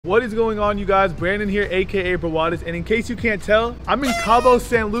What is going on, you guys? Brandon here, aka Brawadis, and in case you can't tell, I'm in Cabo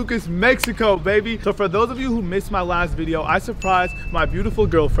San Lucas, Mexico, baby. So for those of you who missed my last video, I surprised my beautiful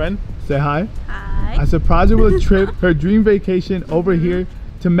girlfriend. Say hi. Hi. I surprised her with a trip, her dream vacation over here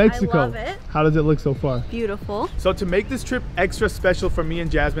to Mexico. I love it. How does it look so far? Beautiful. So to make this trip extra special for me and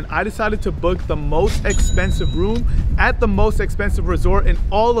Jasmine, I decided to book the most expensive room at the most expensive resort in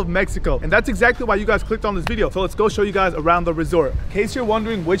all of Mexico. And that's exactly why you guys clicked on this video. So let's go show you guys around the resort. In case you're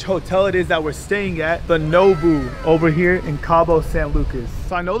wondering which hotel it is that we're staying at, the Nobu over here in Cabo San Lucas.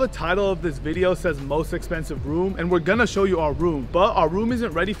 So I know the title of this video says most expensive room, and we're gonna show you our room, but our room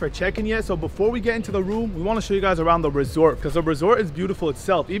isn't ready for check-in yet. So before we get into the room, we wanna show you guys around the resort because the resort is beautiful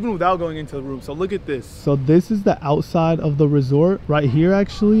itself, even without going into the room. So look at this. So this is the outside of the resort. Right here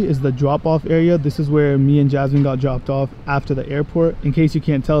actually is the drop-off area. This is where me and Jasmine got dropped off after the airport. In case you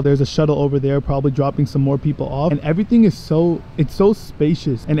can't tell, there's a shuttle over there probably dropping some more people off, and everything is so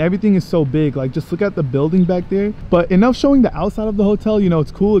spacious and everything is so big. Like, just look at the building back there. But enough showing the outside of the hotel. You know, it's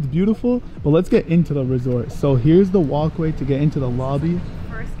cool, it's beautiful, but let's get into the resort. So here's the walkway to get into the lobby.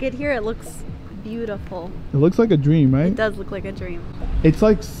 First get here, it looks beautiful. It looks like a dream, right? It does look like a dream. It's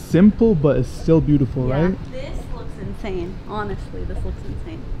like simple, but it's still beautiful, yeah, right? This looks insane. Honestly, this looks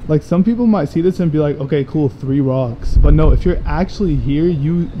insane. Like, some people might see this and be like, okay, cool, 3 rocks. But no, if you're actually here,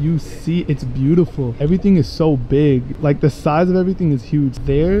 you see it's beautiful. Everything is so big. Like, the size of everything is huge.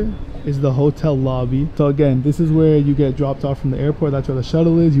 There is the hotel lobby. So again, this is where you get dropped off from the airport. That's where the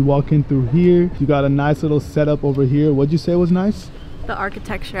shuttle is. You walk in through here. You got a nice little setup over here. What'd you say was nice? The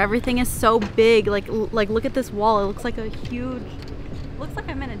architecture. Everything is so big. Like look at this wall. It looks like a huge, looks like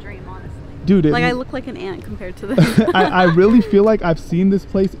I'm in a dream, honestly. Dude, like I look like an ant compared to this. I really feel like I've seen this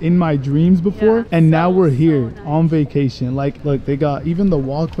place in my dreams before, yeah, and now we're here nice. On vacation. Like, look, they got even the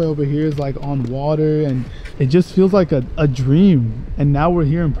walkway over here is like on water, and it just feels like a dream. And now we're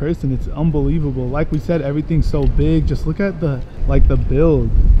here in person. It's unbelievable. Like we said, everything's so big. Just look at the build.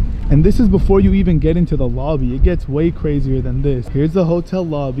 And this is before you even get into the lobby. It gets way crazier than this. Here's the hotel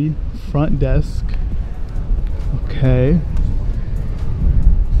lobby, front desk. Okay.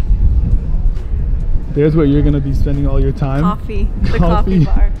 There's where you're gonna be spending all your time. Coffee. The coffee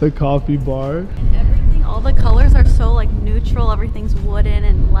bar. The coffee bar. Everything, all the colors are so like neutral. Everything's wooden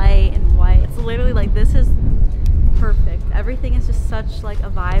and light and white. It's literally like, this is perfect. Everything is just such like a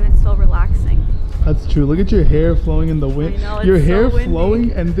vibe and so relaxing. That's true. Look at your hair flowing in the wind. Your hair so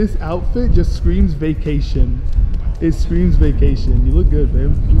flowing, and this outfit just screams vacation. It screams vacation. You look good,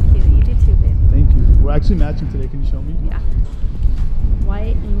 babe. Thank you. You do too, babe. Thank you. We're actually matching today. Can you show me? Yeah.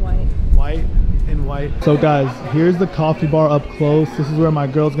 White and white. White and white. So guys, here's the coffee bar up close. This is where my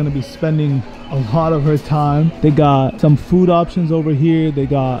girl's gonna be spending a lot of her time. They got some food options over here. They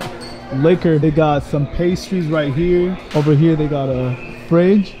got liquor. They got some pastries right here. Over here they got a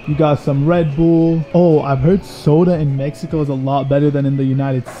fridge. You got some Red Bull. Oh, I've heard soda in Mexico is a lot better than in the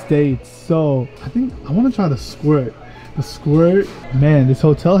United States. So I think I want to try the squirt. The squirt. Man, this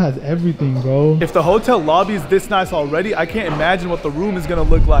hotel has everything, bro. If the hotel lobby is this nice already, I can't imagine what the room is gonna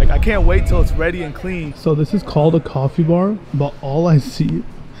look like. I can't wait till it's ready and clean. So this is called a coffee bar, but all I see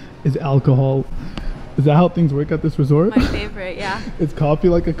is alcohol. Is that how things work at this resort? My favorite, yeah. Is coffee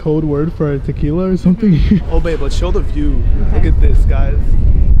like a code word for tequila or something? Oh babe, let's show the view. Okay. Look at this, guys.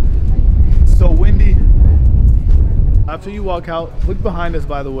 It's so windy. After you walk out, look behind us,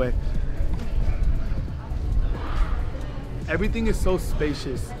 by the way. Everything is so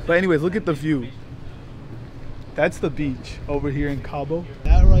spacious. But anyways, look at the view. That's the beach over here in Cabo.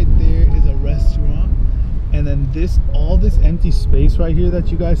 That right there is a restaurant. And then all this empty space right here that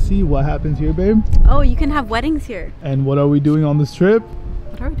you guys see, what happens here, babe? Oh, you can have weddings here. And what are we doing on this trip?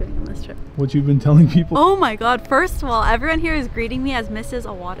 What are we doing on this trip? What you've been telling people. Oh my God, first of all, everyone here is greeting me as Mrs.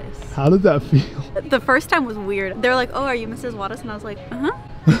 Brawadis. How does that feel? The first time was weird. They're like, oh, are you Mrs. Brawadis? And I was like, uh-huh.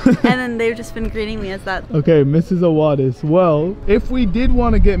 And then they've just been greeting me as that. Okay, Mrs. Brawadis. Well, if we did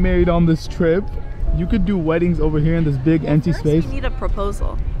want to get married on this trip, you could do weddings over here in this big empty space. You need a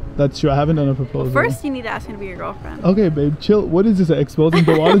proposal. That's true. I haven't done a proposal. Well, first, you need to ask me to be your girlfriend. Okay, babe, chill. What is this, an exposing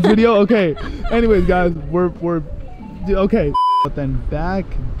Brawadis video? Okay. Anyways, guys, we're okay. But then back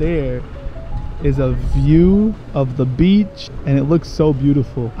there is a view of the beach, and it looks so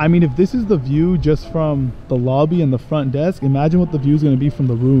beautiful. I mean, if this is the view just from the lobby and the front desk, imagine what the view is going to be from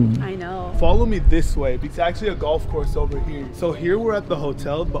the room. I know. Follow me this way. It's actually a golf course over here. So here we're at the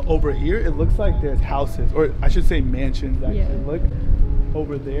hotel, but over here it looks like there's houses, or I should say mansions actually. Yeah. Look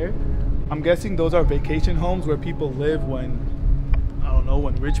over there. I'm guessing those are vacation homes where people live when, I don't don't know,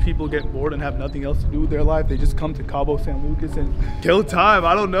 when rich people get bored and have nothing else to do with their life, they just come to Cabo San Lucas and kill time.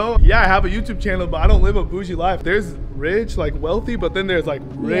 I don't know. Yeah, I have a YouTube channel, but I don't live a bougie life. There's rich, like wealthy, but then there's like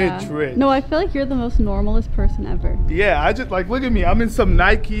rich. No, I feel like you're the most normalest person ever. Yeah, I just like, look at me. I'm in some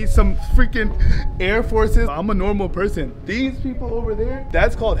Nike, some freaking Air Forces. I'm a normal person. These people over there,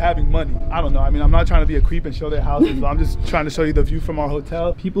 that's called having money. I don't know. I mean, I'm not trying to be a creep and show their houses, but I'm just trying to show you the view from our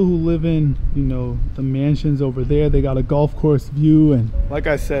hotel. People who live in, you know, the mansions over there, they got a golf course view. And like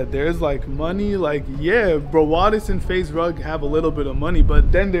I said, there's like money. Like, yeah, Brawadis and FaZe Rug have a little bit of money,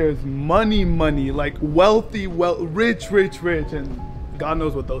 but then there's money, like wealthy, rich, and God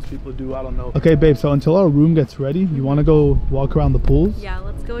knows what those people do. I don't know. Okay, babe, so until our room gets ready, you want to go walk around the pools? Yeah,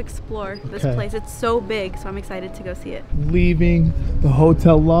 let's go explore this place. It's so big, so I'm excited to go see it. Leaving the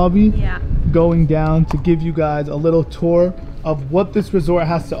hotel lobby, yeah, going down to give you guys a little tour of what this resort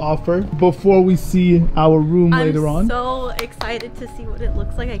has to offer before we see our room later on. I'm so excited to see what it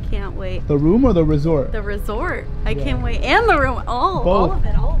looks like. I can't wait. The room or the resort? The resort. I can't wait. And the room. All of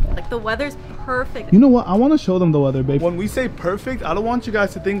it. Like, the weather's perfect. You know what? I want to show them the weather, babe. When we say perfect, I don't want you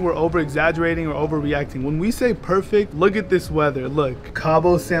guys to think we're over exaggerating or overreacting. When we say perfect, look at this weather. Look,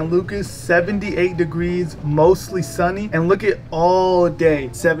 Cabo San Lucas, 78 degrees, mostly sunny. And look at all day,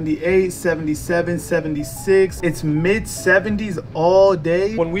 78, 77, 76. It's mid 70s all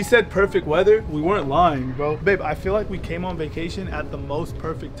day. When we said perfect weather, we weren't lying, bro. Babe, I feel like we came on vacation at the most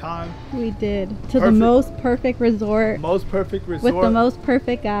perfect time. We did. To the most perfect resort. Most perfect resort. With the most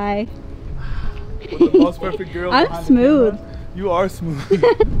perfect guy. With the most perfect girl. I'm smooth. You are smooth.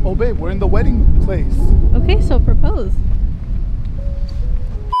 Oh, babe, we're in the wedding place. Okay, so propose.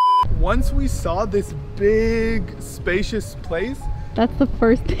 Once we saw this big, spacious place. That's the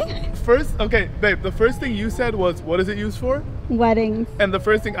first thing. Okay, babe, the first thing you said was, what is it used for? Weddings. And the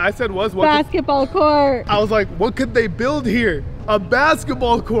first thing I said was, what? Basketball court. I was like, what could they build here? A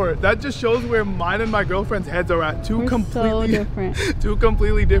basketball court. That just shows where mine and my girlfriend's heads are at. Two completely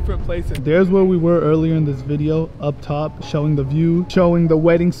different places. There's where we were earlier in this video, up top, showing the view, showing the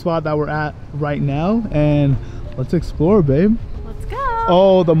wedding spot that we're at right now. And let's explore, babe.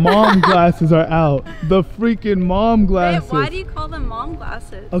 Oh, the mom glasses are out. The freaking mom glasses. Wait, why do you call them mom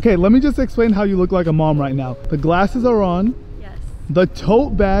glasses? Okay, let me just explain how you look like a mom right now. The glasses are on. Yes. The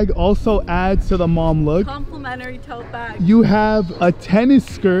tote bag also adds to the mom look. Complimentary tote bag. You have a tennis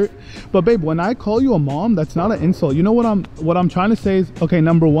skirt. But babe, when I call you a mom, that's not an insult. You know what I'm trying to say is, okay,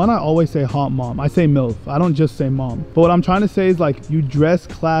 number one, I always say hot mom. I say MILF. I don't just say mom. But what I'm trying to say is, like, you dress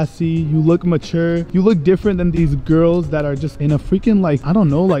classy, you look mature, you look different than these girls that are just in a freaking, like, I don't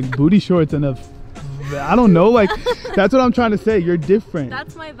know, like booty shorts and I don't know, like, that's what I'm trying to say. You're different.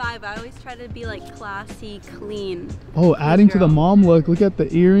 That's my vibe. I always try to be like classy, clean. Oh, adding to the mom look. Look at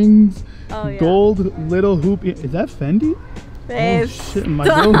the earrings. Oh, yeah. Gold little hoop. Is that Fendi? Babe. Oh shit, my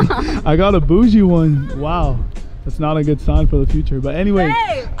God. I got a bougie one. Wow. That's not a good sign for the future. But anyway.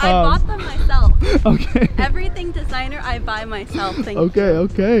 Babe, I bought them myself. Okay. Everything designer I buy myself. Thank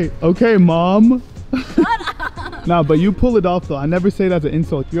you. Okay, mom. Nah, but you pull it off though. I never say that as an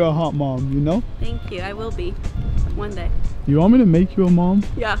insult. You're a hot mom, you know? Thank you. I will be. One day. You want me to make you a mom?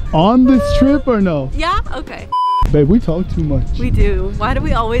 Yeah. On this trip or no? Yeah? Okay. Babe, we talk too much. We do. Why do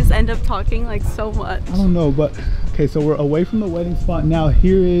we always end up talking like so much? I don't know, but okay, so we're away from the wedding spot. Now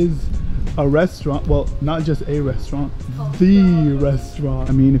here is a restaurant. Well, not just a restaurant, the restaurant.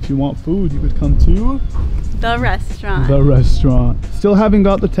 I mean, if you want food, you could come to the restaurant. The restaurant. Still haven't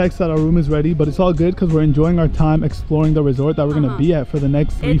got the text that our room is ready, but it's all good because we're enjoying our time exploring the resort that we're gonna be at for the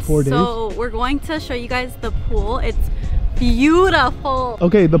next 3-4 days. So we're going to show you guys the pool. It's beautiful.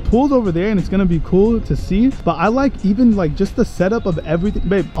 Okay, the pool's over there and it's gonna be cool to see, but I like even like just the setup of everything.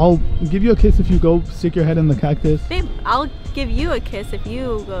 Babe, I'll give you a kiss if you go stick your head in the cactus. Babe, I'll give you a kiss if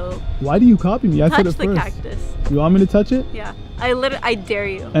you go. Why do you copy me? I said it first. Touch the cactus. You want me to touch it? Yeah. I dare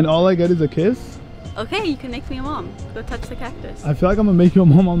you. And all I get is a kiss? Okay, you can make me a mom. Go touch the cactus. I feel like I'm gonna make you a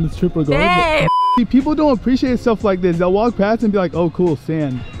mom on this trip regardless. See, people don't appreciate stuff like this. They'll walk past and be like, oh cool,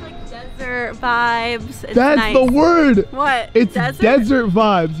 sand. Desert vibes. It's That's nice. the word. What? It's desert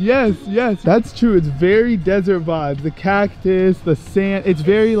vibes. Yes, that's true. It's very desert vibes. The cactus, the sand. It's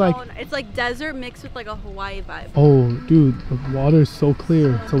very like. It's like desert mixed with like a Hawaii vibe. Oh, dude, the water is so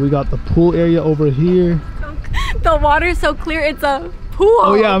clear. So we got the pool area over here. The water is so clear. It's a pool.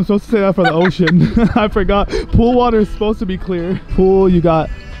 Oh yeah, I'm supposed to say that for the ocean. I forgot. Pool water is supposed to be clear. Pool. You got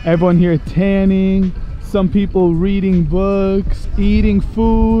everyone here tanning. Some people reading books, eating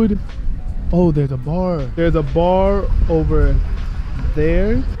food. Oh, there's a bar. There's a bar over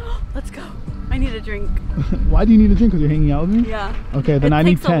there. Let's go. I need a drink. Why do you need a drink? Because you're hanging out with me? Yeah. Okay, then I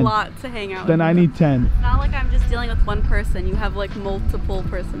need 10. It takes a lot to hang out with Then me. I need 10. It's not like I'm just dealing with one person. You have like multiple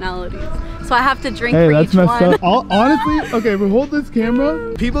personalities. So I have to drink for That's each messed one. up. Honestly, okay, but hold this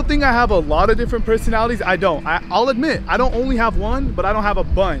camera. People think I have a lot of different personalities. I don't. I'll admit, I don't only have one, but I don't have a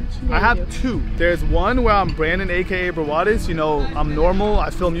bunch. Yeah, I have you do. 2. There's one where I'm Brandon, aka Brawadis. You know, I'm normal. I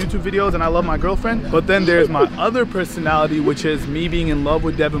film YouTube videos and I love my girlfriend. But then there's my other personality, which is me being in love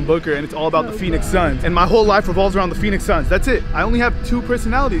with Devin Booker, and it's all about the Phoenix Suns. And my whole life revolves around the Phoenix Suns. That's it. I only have 2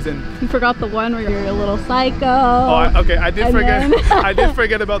 personalities. And You forgot the one where you're a little psycho. oh, okay, I did And forget. then- I did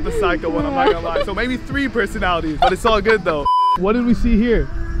forget about the psycho one. I'm not gonna lie. So maybe 3 personalities, but it's all good though. What did we see here?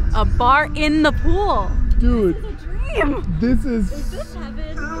 A bar in the pool. Dude, Dream. this is This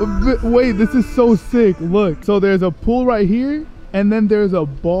heaven. wait, this is so sick. Look, so there's a pool right here, and then there's a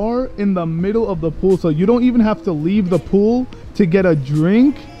bar in the middle of the pool, so you don't even have to leave the pool to get a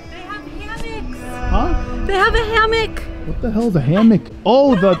drink. They have hammocks. Huh? They have a hammock. What the hell is a hammock?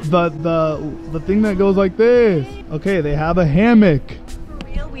 Oh, the thing that goes like this. Okay, they have a hammock. For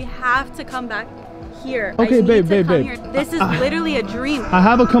real, we have to come back here. Okay, I need babe, to babe, come babe. here. This is literally a dream. I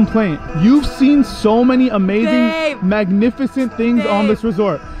have a complaint. You've seen so many amazing, Babe. magnificent things on Babe. this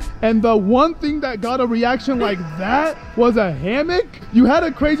resort. And the one thing that got a reaction like that was a hammock? You had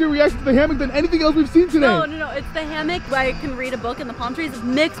a crazier reaction to the hammock than anything else we've seen today. No. It's the hammock where I can read a book in the palm trees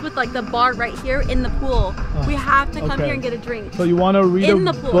mixed with like the bar right here in the pool. We have to come okay. here and get a drink. So you want to read In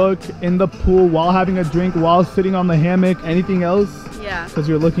a the pool. book in the pool while having a drink, while sitting on the hammock. Anything else? Yeah. Because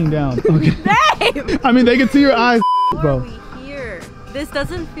you're looking down. Okay. Babe! I mean, they can see your eyes, How are bro. we here? This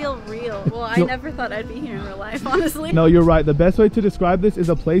doesn't feel real. Well, I Yo- never thought I'd be here in real life, honestly. No, you're right. The best way to describe this is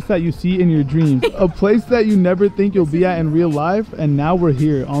a place that you see in your dreams. A place that you never think you'll be at in real life. And now we're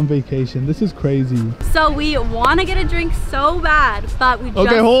here on vacation. This is crazy. So we want to get a drink so bad, but we just...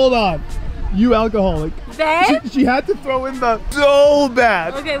 Okay, hold on. You alcoholic. Babe? She had to throw in the so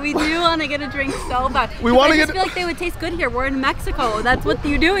bad. Okay, we do want to get a drink so bad. We 'Cause wanna I just get- feel like they would taste good here. We're in Mexico. That's what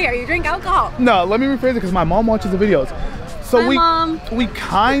you do here. You drink alcohol. No, let me rephrase it because my mom watches the videos. So Hi, Mom. we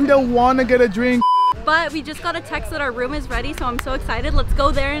kind of want to get a drink. But we just got a text that our room is ready, so I'm so excited. Let's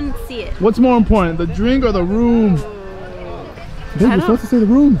go there and see it. What's more important, the drink or the room? Babe, you're don't- supposed to say the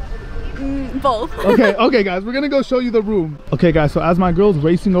room. Both. Okay, guys, we're gonna go show you the room. Okay, guys, so as my girl's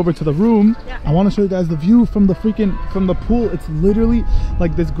racing over to the room, Yeah. I want to show you guys the view from the pool. It's literally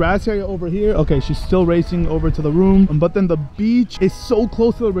like this grass area over here. Okay, she's still racing over to the room, but then the beach is so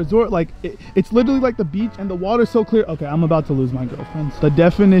close to the resort. Like it's literally like the beach, and the water's so clear. Okay, I'm about to lose my girlfriend. The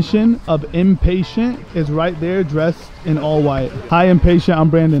definition of impatient is right there, dressed in all white. Hi, impatient. I'm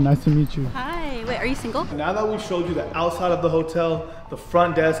Brandon. Nice to meet you. Hi. Wait, are you single? Now that we showed you the outside of the hotel, the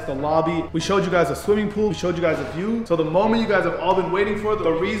front desk, the lobby, we showed you guys a swimming pool, we showed you guys a view. So the moment you guys have all been waiting for,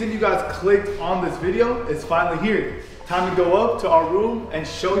 the reason you guys clicked on this video is finally here. Time to go up to our room and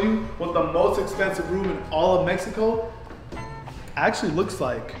show you what the most expensive room in all of Mexico actually looks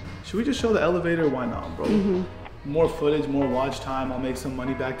like. Should we just show the elevator? Why not, bro? More footage, more watch time. I'll make some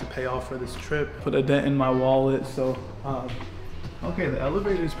money back to pay off for this trip. Put a dent in my wallet, so. Okay, the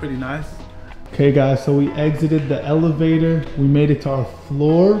elevator is pretty nice. Okay guys, so we exited the elevator. We made it to our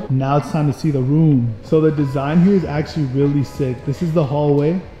floor. Now it's time to see the room. So the design here is actually really sick. This is the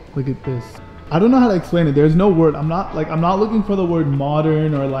hallway. Look at this. I don't know how to explain it. There's no word. I'm not looking for the word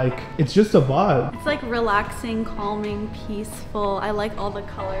modern or like, it's just a vibe. It's like relaxing, calming, peaceful. I like all the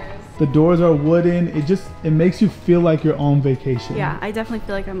colors. The doors are wooden. It makes you feel like you're on vacation. Yeah, I definitely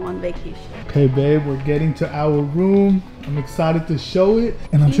feel like I'm on vacation. Okay, babe, we're getting to our room. I'm excited to show it,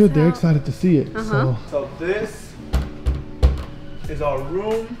 and I'm sure they're excited to see it. So this is our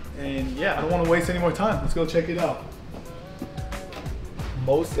room, and yeah, I don't want to waste any more time. Let's go check it out.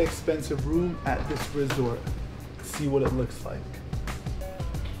 Most expensive room at this resort. Let's see what it looks like.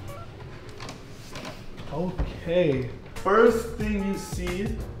 Okay, first thing you see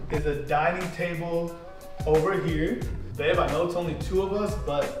is a dining table over here. Babe, I know it's only 2 of us,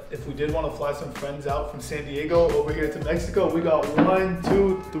 but if we did want to fly some friends out from San Diego over here to Mexico, we got 1,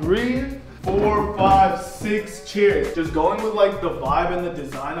 2, 3, 4, 5, 6 chairs. Just going with like the vibe and the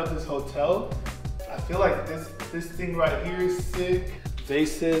design of this hotel, I feel like this thing right here is sick.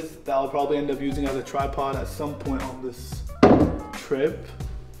 Vases that I'll probably end up using as a tripod at some point on this trip.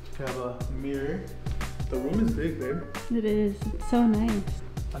 We have a mirror. The room is big, babe. It is. It's so nice.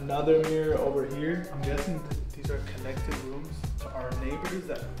 Another mirror over here. I'm guessing these are connected rooms to our neighbors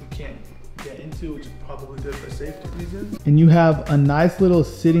that we can't get into, which is probably good for safety reasons. And you have a nice little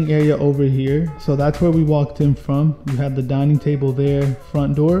sitting area over here. So that's where we walked in from. You have the dining table there,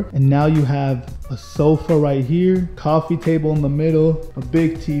 front door. And now you have a sofa right here, coffee table in the middle, a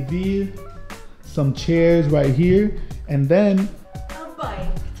big TV. some chairs right here, and then A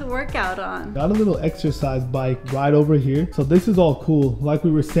bike to work out on. got a little exercise bike right over here. So this is all cool. Like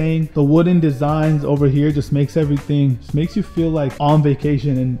we were saying, the wooden designs over here just makes everything, just makes you feel like on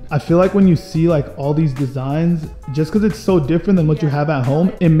vacation. And I feel like when you see like all these designs, just because it's so different than what you have at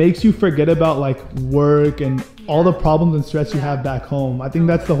home, it makes you forget about like work and all the problems and stress you have back home. I think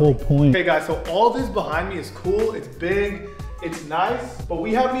that's the whole point. Okay guys, so all this behind me is cool, it's big, it's nice, but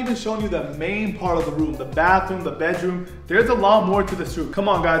we haven't even shown you the main part of the room, the bathroom, the bedroom. There's a lot more to this room. Come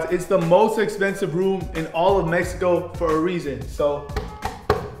on guys, it's the most expensive room in all of Mexico for a reason. So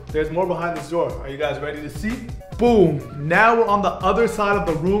there's more behind this door. Are you guys ready to see? Boom, now we're on the other side of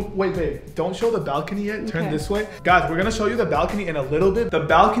the room. Wait, babe, don't show the balcony yet. Turn this way. Guys, we're gonna show you the balcony in a little bit. The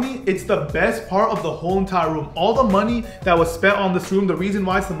balcony, it's the best part of the whole entire room. All the money that was spent on this room, the reason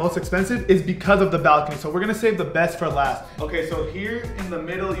why it's the most expensive is because of the balcony. So we're gonna save the best for last. Okay, so here in the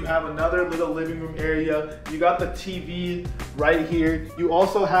middle, you have another little living room area. You got the TV right here. You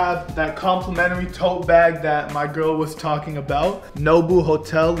also have that complimentary tote bag that my girl was talking about. Nobu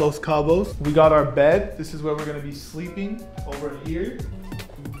Hotel Los Cabos. We got our bed. This is where we're gonna be sleeping over here.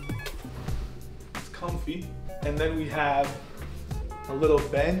 It's comfy. And then we have a little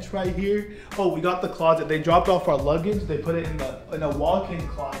bench right here. Oh, we got the closet. They dropped off our luggage. They put it in a walk-in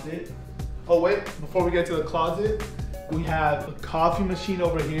closet. Oh wait, before we get to the closet, we have a coffee machine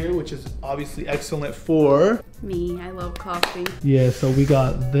over here, which is obviously excellent for me. I love coffee. Yeah, so we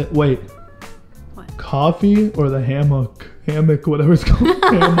got the wait. What? Coffee or the hammock? Hammock, whatever it's called.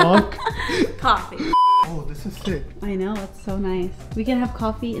 Hammock. Coffee. Oh, this is sick. I know, it's so nice. We can have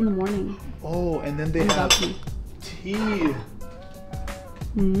coffee in the morning. Oh, and then they have tea.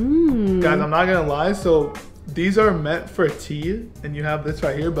 Mmm. Guys, I'm not gonna lie, so these are meant for tea, and you have this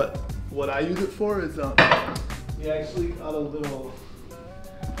right here, but what I use it for is, we actually got a little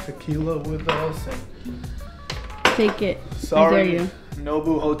tequila with us, and take it. sorry, I dare you.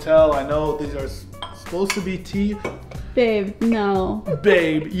 Nobu Hotel, I know these are supposed to be tea. Babe, no.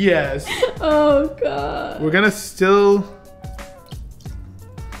 Babe, yes. Oh God. We're gonna still,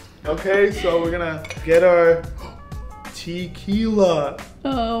 okay, so we're gonna get our tequila.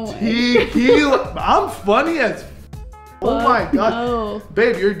 Oh my Tequila. I'm funny as oh my God. No.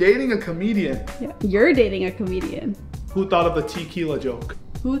 Babe, you're dating a comedian. Yeah, you're dating a comedian. Who thought of the tequila joke?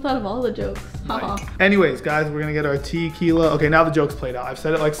 Who thought of all the jokes? Haha. Anyways, guys, we're gonna get our tequila. Okay, now the joke's played out. I've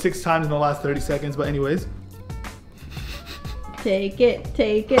said it like 6 times in the last 30 seconds, but anyways. Take it,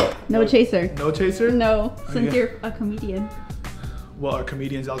 take it. No chaser. No chaser? No, since you're a comedian. Well, are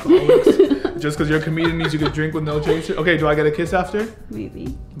comedians alcoholics? Just because you're a comedian means you could drink with no chaser? Okay, do I get a kiss after?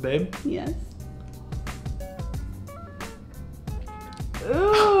 Maybe. Babe? Yes.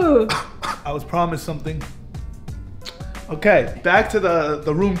 Ooh. I was promised something. Okay, back to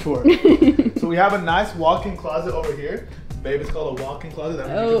the room tour. So we have a nice walk-in closet over here. Babe, it's called a walk-in closet.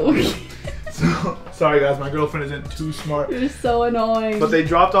 Oh. So, sorry guys, my girlfriend isn't too smart. You're so annoying. But they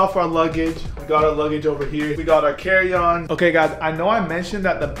dropped off our luggage. We got our luggage over here. We got our carry-on. Okay guys, I know I mentioned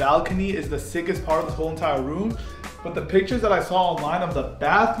that the balcony is the sickest part of this whole entire room, but the pictures that I saw online of the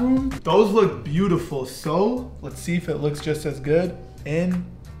bathroom, those look beautiful. So let's see if it looks just as good in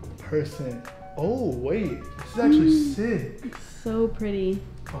person. Oh wait, this is actually sick. It's so pretty.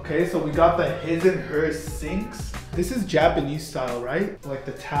 Okay, so we got the his and her sinks. This is Japanese style, right? Like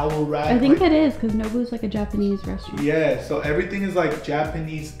the towel rack. I think like, it is, because Nobu's like a Japanese restaurant. yeah, so everything is like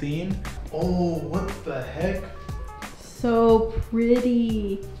Japanese themed. Oh, what the heck? So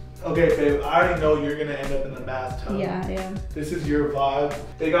pretty. Okay, babe, I already know you're gonna end up in the bathtub. Yeah, yeah. This is your vibe.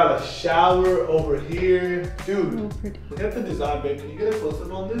 They got a shower over here. Dude, So pretty. look at the design, babe. Can you get a close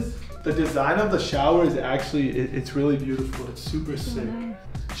up on this? The design of the shower is actually, it's really beautiful. It's super sick. Nice.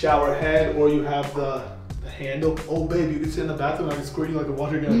 Shower head, or you have the handle. Oh, babe, you can sit in the bathroom and I can squirt you like a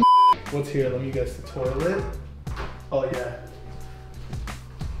water gun. What's here? Let me guess. The toilet. Oh, yeah.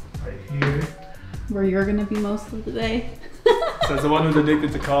 Right here. Where you're gonna be most of the day. Says the one who's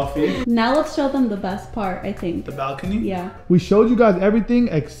addicted to coffee. Now let's show them the best part, I think. The balcony? Yeah. We showed you guys everything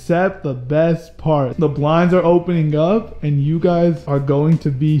except the best part. The blinds are opening up and you guys are going to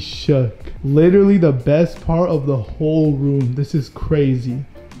be shook. Literally the best part of the whole room. This is crazy.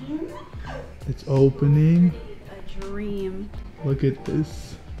 It's opening. A dream. Look at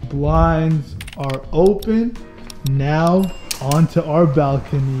this. Blinds are open. Now onto our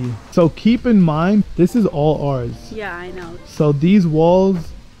balcony. So keep in mind, this is all ours. Yeah, I know. So these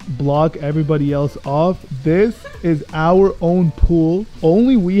walls block everybody else off. This is our own pool.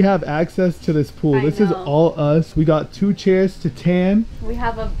 Only we have access to this pool. This is all us. We got 2 chairs to tan. We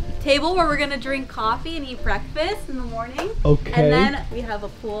have a table where we're gonna drink coffee and eat breakfast in the morning. Okay. And then we have a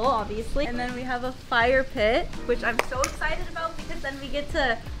pool, obviously. And then we have a fire pit, which I'm so excited about because then we get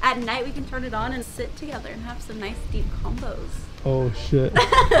to, at night, we can turn it on and sit together and have some nice deep combos. Oh shit.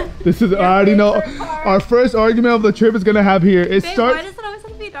 This is, I already know, our first argument of the trip is gonna have here. It Babe, starts. why does it always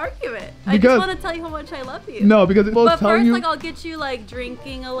have to be an argument? Because, I just want to tell you how much I love you. No, because but first, like, I'll get you like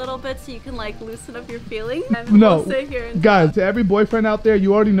drinking a little bit so you can like loosen up your feelings. And no, we'll sit here and guys, talk. to every boyfriend out there,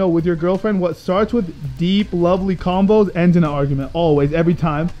 you already know with your girlfriend, what starts with deep, lovely combos ends in an argument. Always, every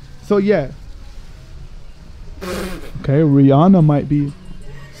time. So yeah. Okay, Rihanna might be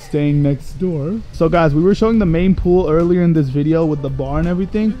staying next door. So guys, we were showing the main pool earlier in this video with the bar and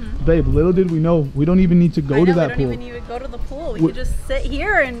everything. Babe, little did we know, we don't even need to go to that pool. We don't even go to the pool. We could just sit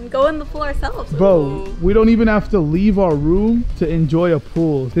here and go in the pool ourselves. Bro, Ooh. we don't even have to leave our room to enjoy a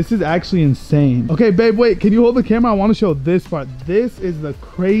pool. This is actually insane. Okay, babe, wait, can you hold the camera? I want to show this part. This is the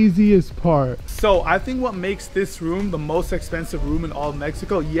craziest part. So I think what makes this room the most expensive room in all of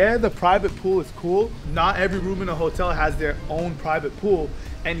Mexico, yeah, the private pool is cool. Not every room in a hotel has their own private pool.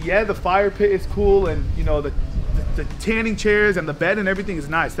 And yeah, the fire pit is cool, and you know, the tanning chairs and the bed and everything is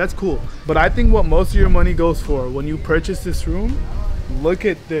nice. That's cool. But I think what most of your money goes for when you purchase this room, look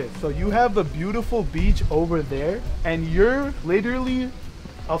at this. So you have the beautiful beach over there, and you're literally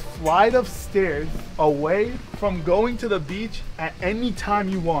a flight of stairs away from going to the beach at any time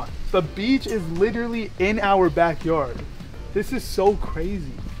you want. The beach is literally in our backyard. This is so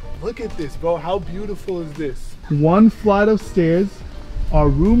crazy. Look at this, bro. How beautiful is this? One flight of stairs. Our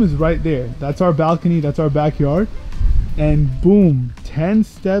room is right there. That's our balcony, that's our backyard. And boom, 10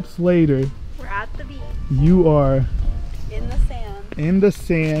 steps later, we're at the beach. You are in the sand. In the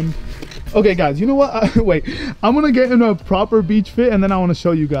sand. Okay guys, you know what? Wait, I'm gonna get in a proper beach fit and then I wanna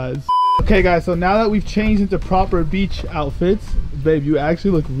show you guys. Okay guys, so now that we've changed into proper beach outfits, babe, you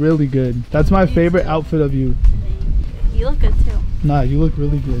actually look really good. That's my favorite outfit of you. You look good too. Nah, you look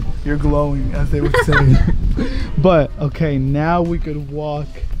really good. You're glowing, as they would say. But okay, now we could walk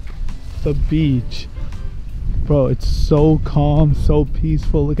the beach. Bro, it's so calm, so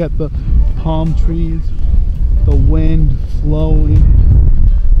peaceful. Look at the palm trees, the wind flowing.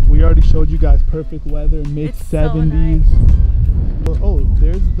 We already showed you guys perfect weather, mid-70s. So nice. Oh,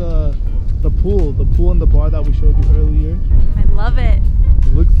 there's the pool and the bar that we showed you earlier. I love it.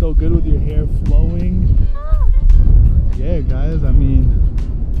 You look so good with your hair flowing. Yeah, guys, I mean,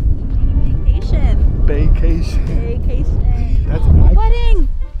 vacation. That's a wedding.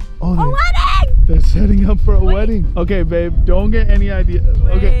 Oh, a wedding. They're setting up for a wedding. Okay, babe, don't get any idea.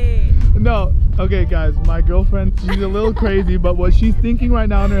 Okay, no. Okay, guys, my girlfriend, she's a little crazy, but what she's thinking right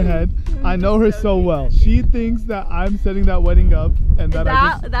now in her head, I know her so well. She thinks that I'm setting that wedding up, and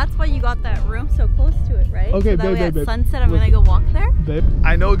that's why you got that room so close to it, right? Okay, so babe, at sunset, I'm gonna go walk there. Babe,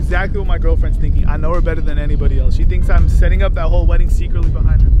 I know exactly what my girlfriend's thinking. I know her better than anybody else. She thinks I'm setting up that whole wedding secretly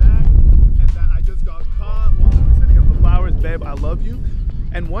behind her back, and that I just got caught while we were setting up the flowers. Babe, I love you.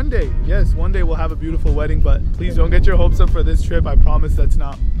 And one day, yes, one day we'll have a beautiful wedding, but please don't get your hopes up for this trip. I promise that's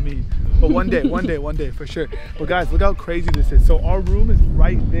not me. But one day, for sure. But guys, look how crazy this is. So our room is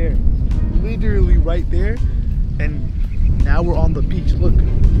right there, literally right there. And now we're on the beach. Look,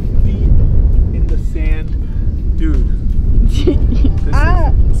 feet in the sand. Dude, this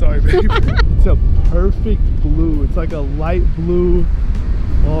is, sorry babe. It's a perfect blue. It's like a light blue.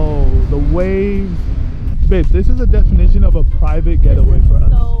 Oh, the waves. Babe, this is a definition of a private getaway for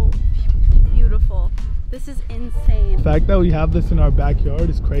us. So beautiful. This is insane. The fact that we have this in our backyard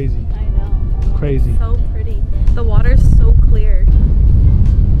is crazy. I know. Crazy. So pretty. The water's so clear.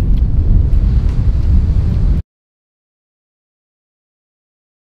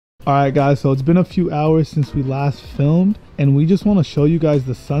 Alright guys, so it's been a few hours since we last filmed, and we just want to show you guys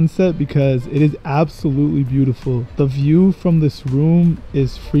the sunset because it is absolutely beautiful. The view from this room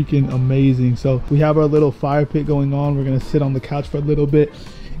is freaking amazing. So we have our little fire pit going on. We're going to sit on the couch for a little bit,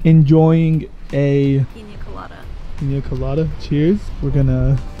 enjoying a pina colada. Cheers. We're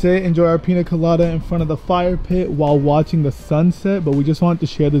gonna enjoy our pina colada in front of the fire pit while watching the sunset, but we just wanted to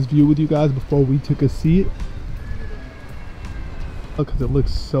share this view with you guys before we took a seat. Because it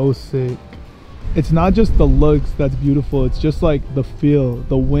looks so sick. It's not just the looks that's beautiful, it's just like the feel,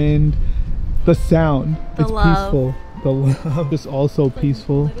 the wind, the sound. It's peaceful. The love is also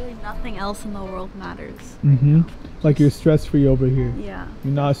peaceful. Literally nothing else in the world matters. Like you're stress-free over here. Yeah.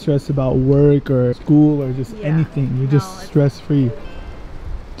 You're not stressed about work or school or just anything. You're just stress-free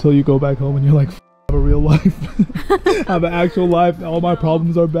until you go back home and you're like, have a real life. Have an actual life. All my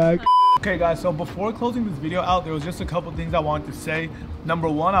problems are back. Okay guys, so before closing this video out, there was just a couple things I wanted to say. Number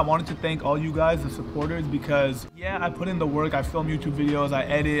one, I wanted to thank all you guys, the supporters, because yeah, I put in the work, I film YouTube videos, I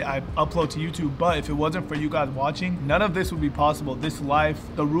edit, I upload to YouTube, but if it wasn't for you guys watching, none of this would be possible. This life,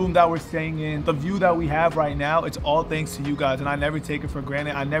 the room that we're staying in, the view that we have right now, it's all thanks to you guys, and I never take it for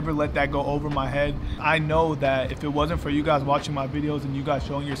granted. I never let that go over my head. I know that if it wasn't for you guys watching my videos and you guys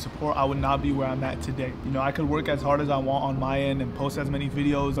showing your support, I would not be where I'm at today. You know, I could work as hard as I want on my end and post as many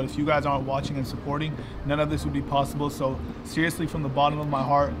videos, but if you guys aren't watching and supporting, none of this would be possible. So seriously, from the bottom of my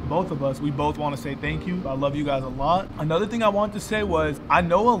heart, both of us, we both want to say thank you. I love you guys a lot. Another thing I wanted to say was, I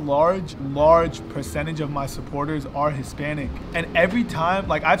know a large percentage of my supporters are Hispanic, and every time,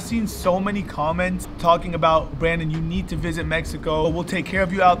 like, I've seen so many comments talking about, Brandon, you need to visit Mexico, we'll take care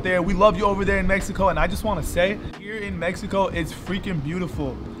of you out there, we love you over there in Mexico. And I just want to say, here in Mexico, it's freaking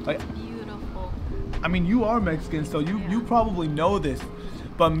beautiful. Like, Beautiful. I mean, you are Mexican, so you probably know this.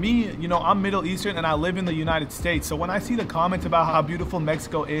 But me, you know, I'm Middle Eastern and I live in the United States. So when I see the comments about how beautiful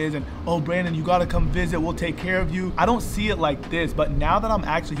Mexico is and, oh, Brandon, you gotta come visit, we'll take care of you, I don't see it like this. But now that I'm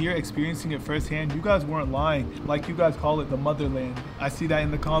actually here experiencing it firsthand, you guys weren't lying. Like you guys call it the motherland. I see that in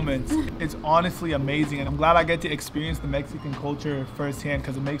the comments. It's honestly amazing, and I'm glad I get to experience the Mexican culture firsthand,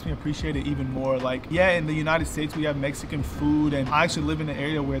 because it makes me appreciate it even more. Like, yeah, in the United States we have Mexican food, and I actually live in an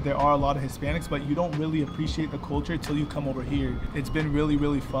area where there are a lot of Hispanics, but you don't really appreciate the culture till you come over here. It's been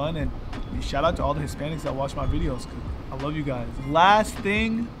really fun, and shout out to all the Hispanics that watch my videos. I love you guys. Last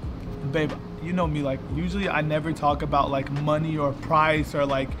thing, babe, you know me, like, usually I never talk about like money or price or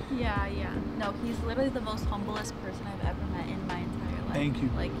like. Yeah. No, he's literally the most humblest person I've ever met in my entire life. Thank you.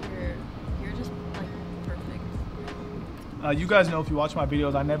 Like, you're just like perfect. You guys know, if you watch my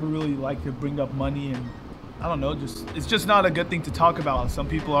videos, I never really like to bring up money, and I don't know, it's just not a good thing to talk about. Some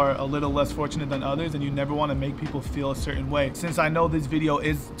people are a little less fortunate than others, and you never want to make people feel a certain way. Since I know this video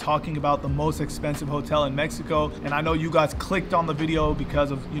is talking about the most expensive hotel in Mexico, and I know you guys clicked on the video because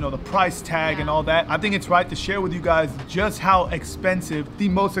of, you know, the price tag and all that, I think it's right to share with you guys just how expensive the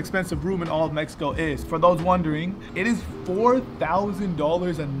most expensive room in all of Mexico is. For those wondering, it is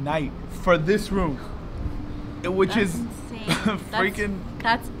 $4,000 a night for this room, which is insane. Freaking.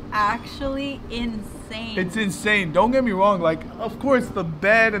 That's actually insane. It's insane. Don't get me wrong. Like, of course, the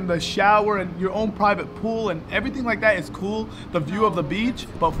bed and the shower and your own private pool and everything like that is cool. The view of the beach,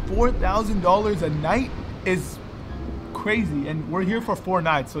 but $4,000 a night is crazy. And we're here for 4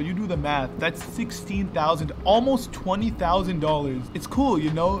 nights, so you do the math. That's $16,000, almost $20,000. It's cool, you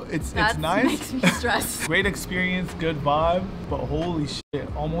know. It's nice. Makes me stressed. Great experience, good vibe, but holy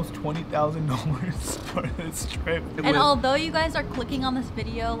shit, almost $20,000 for this trip. And although you guys are clicking on this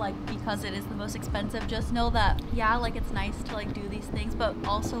video like because it is the most expensive, just know that, yeah, like, it's nice to like do these things, but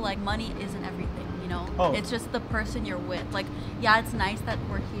also like money isn't everything, you know. It's just the person you're with. Like, yeah, it's nice that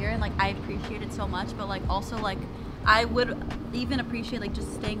we're here and like I appreciate it so much, but like also like I would even appreciate like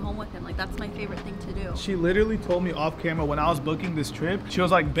just staying home with him. Like, that's my favorite thing to do. She literally told me off camera when I was booking this trip, she was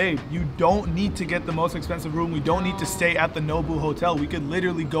like, babe, you don't need to get the most expensive room. We don't need to stay at the Nobu Hotel. We could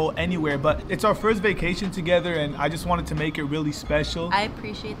literally go anywhere. But it's our first vacation together, and I just wanted to make it really special. I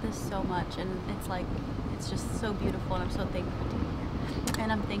appreciate this so much, and it's like, it's just so beautiful, and I'm so thankful to be here.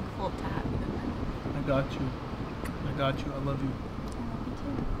 And I'm thankful to have you in my life. I got you. I got you. I love you.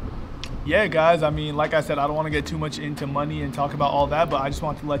 yeah, guys, I mean, like I said, I don't want to get too much into money and talk about all that, but I just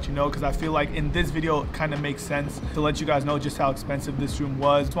want to let you know, because I feel like in this video it kind of makes sense to let you guys know just how expensive this room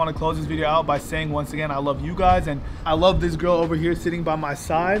was. Just want to close this video out by saying once again, I love you guys, and I love this girl over here sitting by my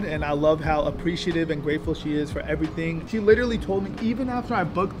side, and I love how appreciative and grateful she is for everything. She literally told me, even after I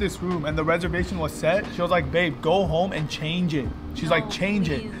booked this room and the reservation was set, she was like, babe, go home and change it. She's like, change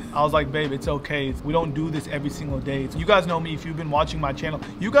it. I was like, babe, it's okay. We don't do this every single day. You guys know me if you've been watching my channel.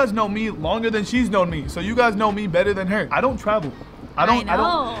 You guys know me longer than she's known me. So you guys know me better than her. I don't travel. I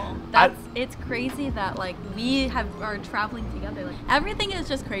know. It's crazy that like we are traveling together. Like everything is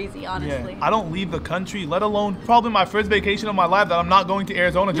just crazy, honestly. Yeah. I don't leave the country, let alone probably my first vacation of my life that I'm not going to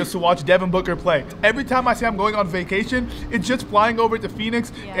Arizona just to watch Devin Booker play. Every time I say I'm going on vacation, it's just flying over to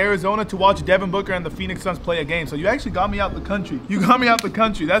Phoenix, Arizona to watch Devin Booker and the Phoenix Suns play a game. So you actually got me out the country. You got me out the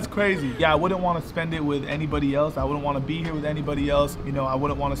country. That's crazy. Yeah, I wouldn't want to spend it with anybody else. I wouldn't want to be here with anybody else. You know, I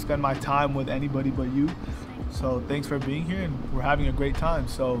wouldn't want to spend my time with anybody but you. So thanks for being here, and we're having a great time.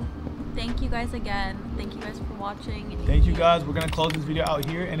 So thank you guys again. Thank you guys for watching. Thank you guys. We're gonna close this video out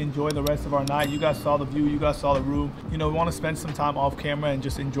here and enjoy the rest of our night. You guys saw the view, you guys saw the room. You know, we want to spend some time off camera and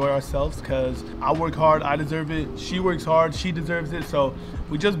just enjoy ourselves, because I work hard, I deserve it. She works hard, she deserves it. So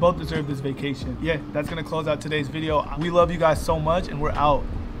we just both deserve this vacation. Yeah, that's gonna close out today's video. We love you guys so much, and we're out.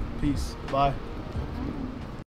 Peace. Bye.